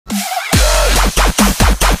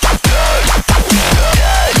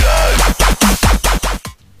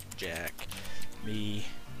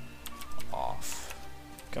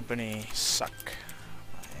company suck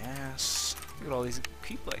my ass. Look at all these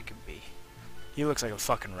people I could be. He looks like a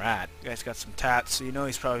fucking rat. The guy's got some tats, so you know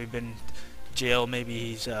he's probably been to jail. Maybe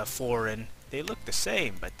he's foreign. They look the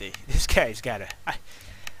same, but this guy's got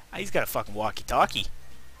he's got a fucking walkie-talkie.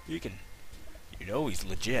 You know he's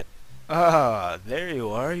legit. Ah, there you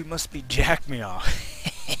are. You must be Jack Meow.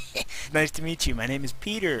 Nice to meet you. My name is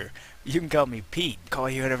Peter. You can call me Pete. Call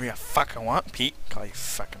you whatever you fucking want, Pete. Call you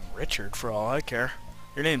fucking Richard for all I care.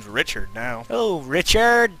 Your name's Richard now. Oh,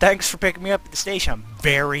 Richard. Thanks for picking me up at the station. I'm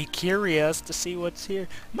very curious to see what's here.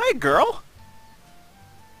 My girl?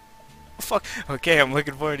 Oh, fuck. Okay, I'm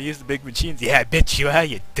looking forward to use the big machines. Yeah, I bet you are,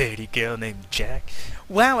 you dirty girl named Jack.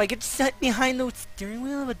 Wow, I get to sit behind the steering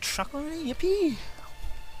wheel of a truck already? Yippee.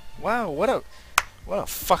 Wow, what a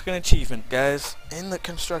fucking achievement, guys. In the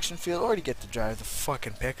construction field, already get to drive the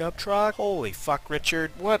fucking pickup truck. Holy fuck,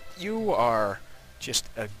 Richard. What? You are just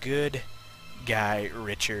a good guy,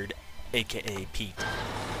 Richard, aka Pete.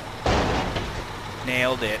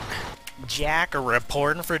 Nailed it. Jack,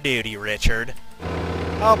 reporting for duty, Richard.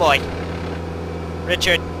 Oh boy.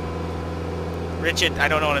 Richard. Richard, I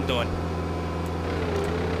don't know what I'm doing.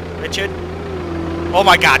 Richard? Oh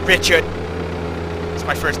my god, Richard! It's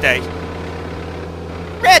my first day.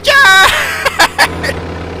 Richard!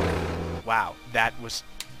 Wow, that was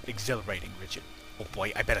exhilarating, Richard. Oh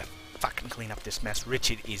boy, I better fucking clean up this mess.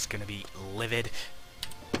 Richard is gonna be livid.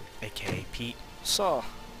 AKA Pete. So,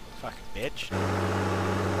 fucking bitch.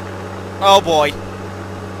 Oh boy.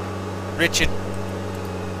 Richard.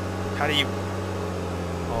 How do you...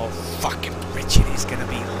 Oh, fucking Richard is gonna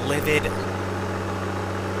be livid.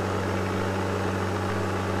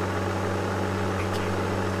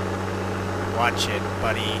 Watch it,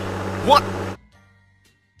 buddy. What?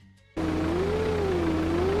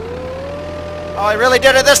 Oh, I really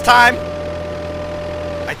did it this time!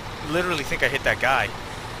 I literally think I hit that guy.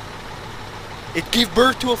 It gave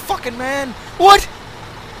birth to a fucking man! What?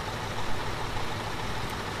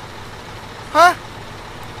 Huh?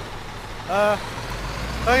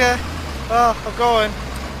 Okay. Oh, I'm going.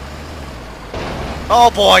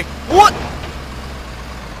 Oh boy! What?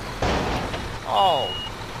 Oh.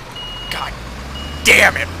 God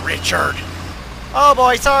damn it, Richard! Oh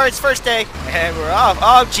boy, sorry, it's first day. And we're off.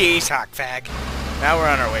 Oh jeez, hawk fag. Now we're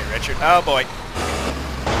on our way, Richard. Oh boy.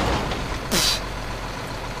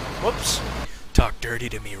 Whoops. Talk dirty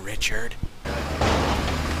to me, Richard.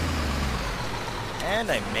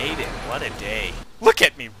 And I made it. What a day. Look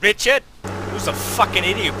at me, Richard! Who's a fucking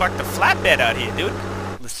idiot who parked the flatbed out here, dude?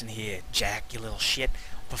 Listen here, Jack, you little shit.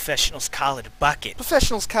 Professionals call it a bucket.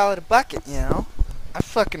 Professionals call it a bucket, you know? I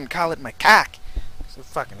fucking call it my cock. It's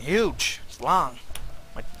fucking huge. It's long.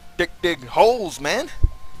 My dick dig holes, man.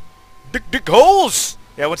 Dick dig holes!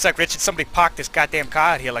 Yeah, one sec, Richard. Somebody parked this goddamn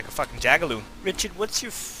car out here like a fucking jagaloon. Richard, what's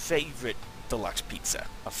your favorite deluxe pizza?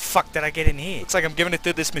 The fuck did I get in here? Looks like I'm giving it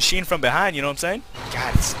to this machine from behind, you know what I'm saying?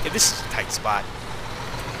 God, this is a tight spot.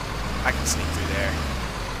 I can sneak through there.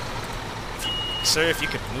 Sir, if you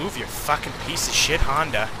could move your fucking piece of shit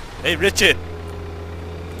Honda. Hey, Richard!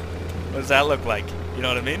 What does that look like? You know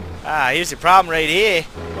what I mean? Ah, here's your problem right here.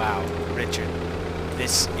 Wow, Richard.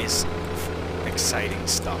 This is exciting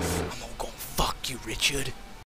stuff. I'm gonna go fuck you, Richard.